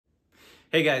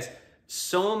Hey guys,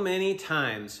 so many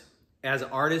times as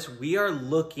artists, we are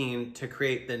looking to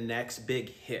create the next big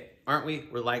hit, aren't we?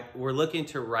 We're looking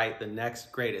to write the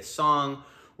next greatest song.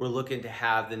 We're looking to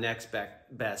have the next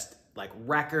best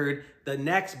record. The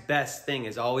next best thing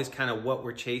is always kind of what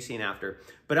we're chasing after.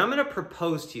 But I'm going to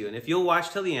propose to you, and if you'll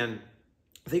watch till the end,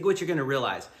 I think what you're going to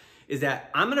realize is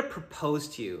that I'm going to propose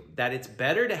to you that it's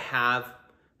better to have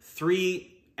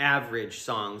 3 average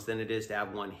songs than it is to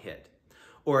have 1 hit.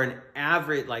 Or an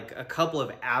average, like a couple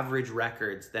of average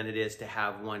records than it is to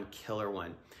have 1 killer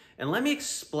one. And let me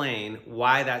explain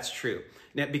why that's true.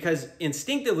 Now, because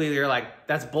instinctively you're like,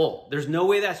 that's bull. There's no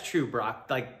way that's true, Brock.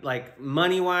 Like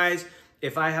money-wise,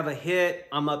 if I have a hit,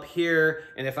 I'm up here.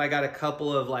 And if I got a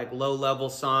couple of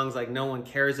low-level songs like no one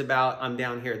cares about, I'm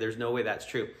down here. There's no way that's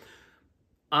true.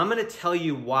 I'm gonna tell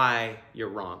you why you're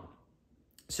wrong.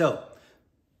 So,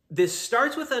 this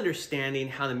starts with understanding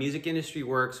how the music industry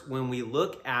works when we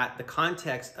look at the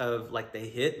context of the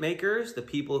hit makers, the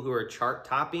people who are chart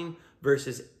topping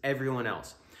versus everyone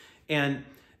else. And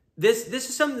this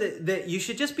is something that you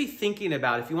should just be thinking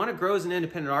about. If you want to grow as an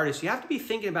independent artist, you have to be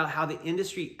thinking about how the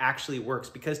industry actually works,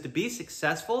 because to be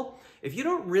successful, if you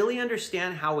don't really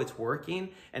understand how it's working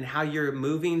and how you're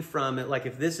moving from it, like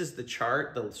if this is the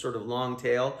chart, the sort of long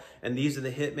tail, and these are the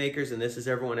hit makers and this is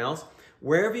everyone else,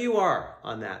 wherever you are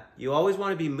on that, you always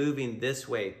want to be moving this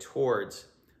way towards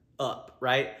up,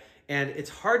 right? And it's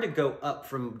hard to go up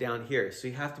from down here. So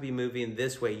you have to be moving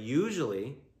this way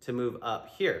usually to move up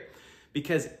here.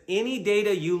 Because any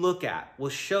data you look at will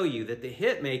show you that the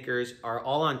hit makers are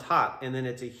all on top, and then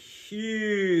it's a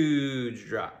huge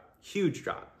drop, huge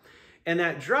drop. And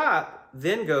that drop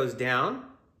then goes down,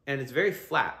 and it's very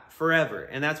flat forever.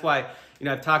 And that's why,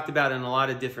 I've talked about in a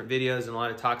lot of different videos and a lot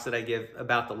of talks that I give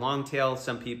about the long tail.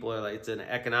 Some people are like, it's an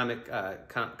economic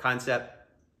concept.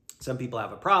 Some people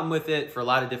have a problem with it for a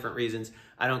lot of different reasons.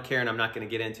 I don't care, and I'm not going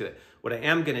to get into it. What I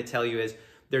am going to tell you is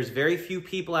there's very few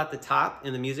people at the top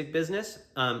in the music business,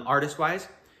 artist-wise,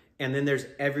 and then there's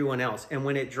everyone else. And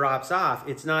when it drops off,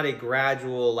 it's not a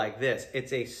gradual like this.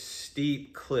 It's a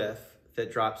steep cliff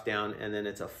that drops down, and then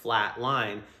it's a flat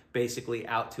line basically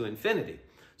out to infinity.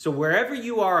 So wherever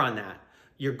you are on that,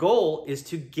 your goal is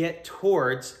to get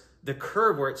towards the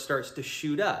curve where it starts to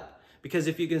shoot up. Because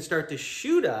if you can start to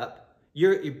shoot up,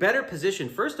 you're better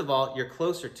positioned. First of all, you're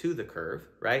closer to the curve,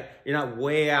 right? You're not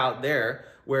way out there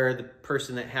where the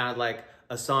person that had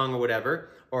a song or whatever,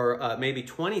 or maybe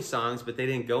 20 songs, but they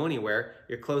didn't go anywhere.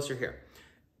 You're closer here.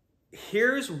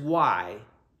 Here's why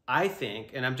I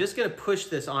think, and I'm just going to push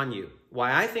this on you,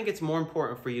 why I think it's more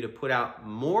important for you to put out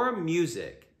more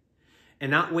music and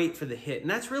not wait for the hit.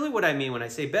 And that's really what I mean when I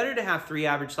say better to have 3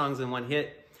 average songs than 1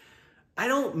 hit. I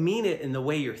don't mean it in the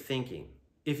way you're thinking.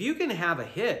 If you can have a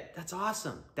hit, that's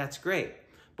awesome. That's great.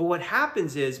 But what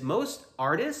happens is most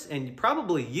artists, and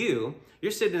probably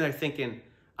you're sitting there thinking,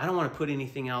 I don't want to put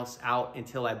anything else out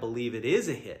until I believe it is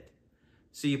a hit.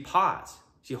 So you pause,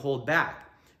 so you hold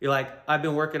back. You're like, I've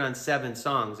been working on 7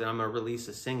 songs and I'm going to release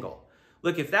a single.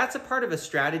 Look, if that's a part of a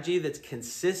strategy that's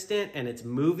consistent and it's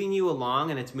moving you along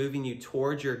and it's moving you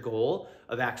towards your goal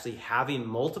of actually having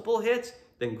multiple hits,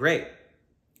 then great.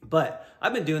 But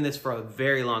I've been doing this for a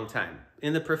very long time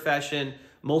in the profession,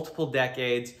 multiple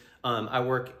decades. I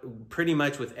work pretty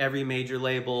much with every major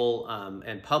label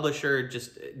and publisher.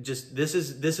 Just this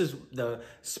is the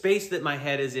space that my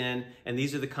head is in, and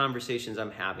these are the conversations I'm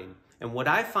having. And what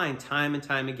I find time and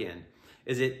time again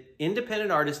is that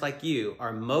independent artists like you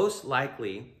are most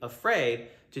likely afraid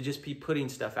to just be putting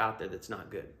stuff out there that's not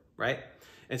good, right?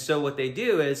 And so what they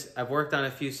do is, I've worked on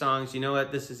a few songs. You know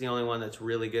what? This is the only one that's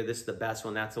really good. This is the best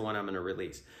one. That's the one I'm going to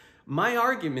release. My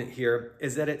argument here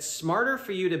is that it's smarter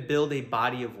for you to build a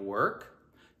body of work,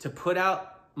 to put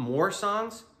out more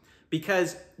songs,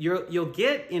 because you'll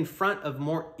get in front of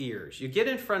more ears. You get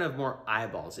in front of more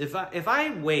eyeballs. If I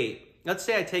wait, let's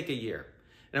say I take a year,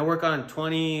 and I work on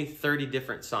 20, 30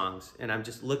 different songs, and I'm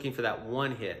just looking for that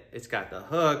 1 hit. It's got the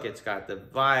hook, it's got the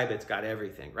vibe, it's got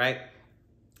everything, right?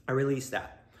 I release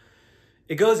that.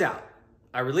 It goes out.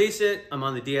 I release it, I'm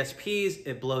on the DSPs,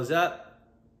 it blows up.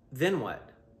 Then what?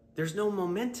 There's no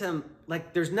momentum,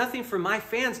 there's nothing for my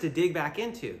fans to dig back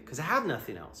into because I have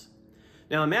nothing else.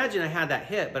 Now imagine I had that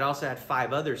hit, but I also had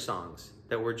 5 other songs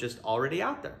that were just already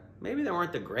out there. Maybe they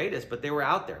weren't the greatest, but they were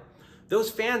out there. Those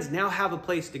fans now have a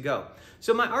place to go.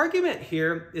 So my argument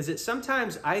here is that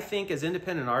sometimes I think as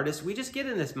independent artists, we just get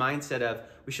in this mindset of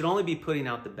we should only be putting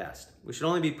out the best. We should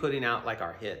only be putting out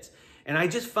our hits. And I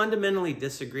just fundamentally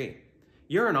disagree.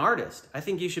 You're an artist. I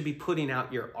think you should be putting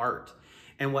out your art.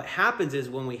 And what happens is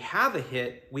when we have a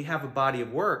hit, we have a body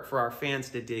of work for our fans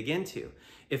to dig into.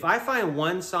 If I find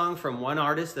one song from one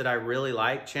artist that I really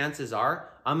like, chances are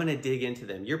I'm going to dig into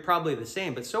them. You're probably the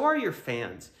same, but so are your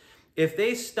fans. If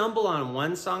they stumble on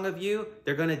one song of you,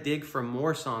 they're going to dig for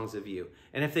more songs of you.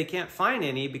 And if they can't find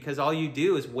any because all you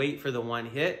do is wait for the one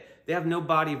hit, they have no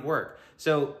body of work.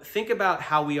 So think about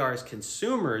how we are as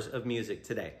consumers of music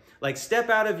today. Like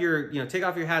step out of your, take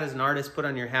off your hat as an artist, put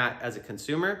on your hat as a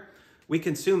consumer. We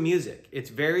consume music. It's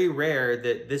very rare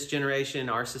that this generation,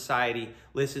 our society,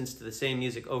 listens to the same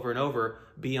music over and over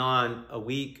beyond a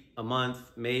week, a month,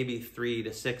 maybe 3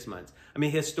 to 6 months. I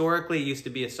mean, historically, it used to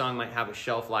be a song might have a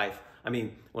shelf life. I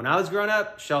mean, when I was growing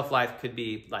up, shelf life could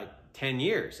be like 10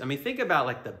 years. I mean, think about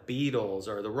like the Beatles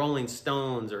or the Rolling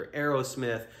Stones or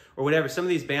Aerosmith or whatever. Some of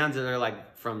these bands that are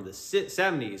like from the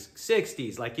 70s,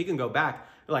 60s, like you can go back,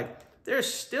 like they're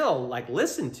still like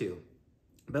listened to.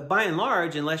 But by and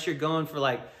large, unless you're going for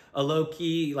like a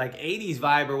low-key like 80s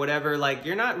vibe or whatever, like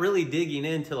you're not really digging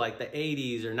into like the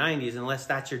 80s or 90s unless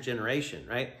that's your generation,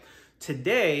 right?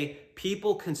 Today,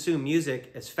 people consume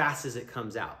music as fast as it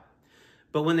comes out.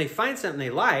 But when they find something they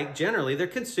like, generally they're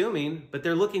consuming, but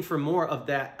they're looking for more of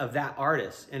that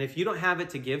artist. And if you don't have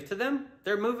it to give to them,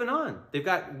 they're moving on. They've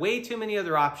got way too many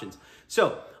other options.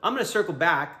 So I'm going to circle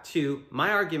back to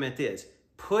my argument is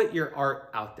put your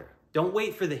art out there. Don't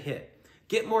wait for the hit.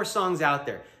 Get more songs out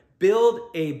there. Build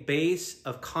a base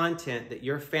of content that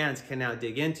your fans can now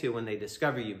dig into when they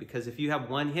discover you. Because if you have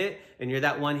one hit and you're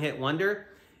that one hit wonder,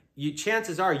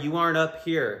 chances are you aren't up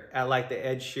here at like the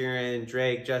Ed Sheeran,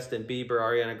 Drake, Justin Bieber,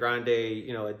 Ariana Grande,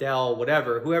 Adele,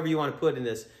 whatever, whoever you want to put in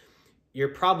this, you're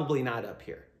probably not up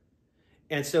here.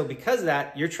 And so because of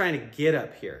that, you're trying to get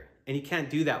up here. And you can't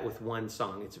do that with one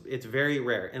song. It's very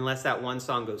rare unless that one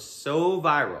song goes so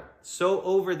viral, so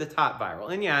over the top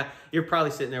viral. And yeah, you're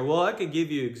probably sitting there, well, I could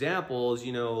give you examples,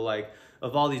 like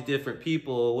of all these different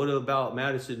people. What about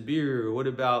Madison Beer? What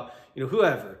about,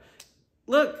 whoever?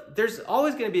 Look, there's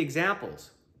always going to be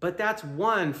examples, but that's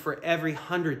one for every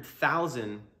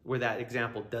 100,000 where that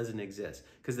example doesn't exist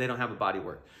because they don't have a body of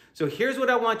work. So here's what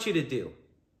I want you to do.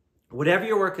 Whatever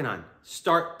you're working on,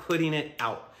 start putting it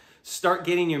out. Start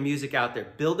getting your music out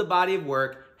there. Build a body of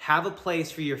work. Have a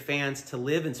place for your fans to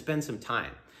live and spend some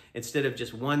time instead of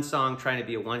just one song trying to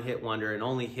be a one-hit wonder and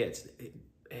only hits.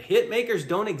 Hit makers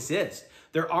don't exist.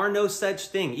 There are no such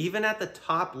thing. Even at the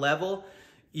top level,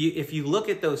 if you look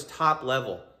at those top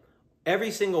level,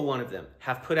 every single one of them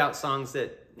have put out songs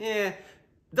that,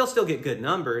 they'll still get good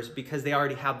numbers because they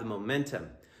already have the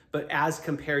momentum. But as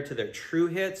compared to their true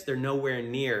hits, they're nowhere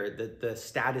near the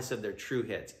status of their true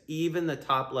hits, even the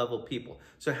top level people.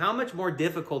 So how much more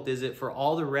difficult is it for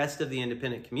all the rest of the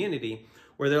independent community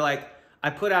where they're like, I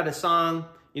put out a song,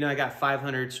 I got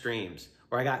 500 streams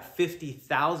or I got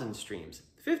 50,000 streams.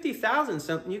 50,000 is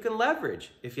something you can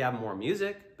leverage if you have more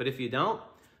music, but if you don't,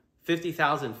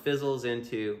 50,000 fizzles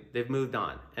into, they've moved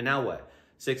on. And now what?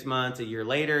 6 months, a year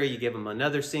later, you give them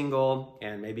another single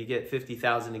and maybe get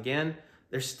 50,000 again.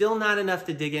 There's still not enough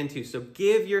to dig into. So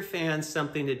give your fans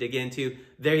something to dig into.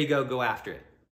 There you go after it.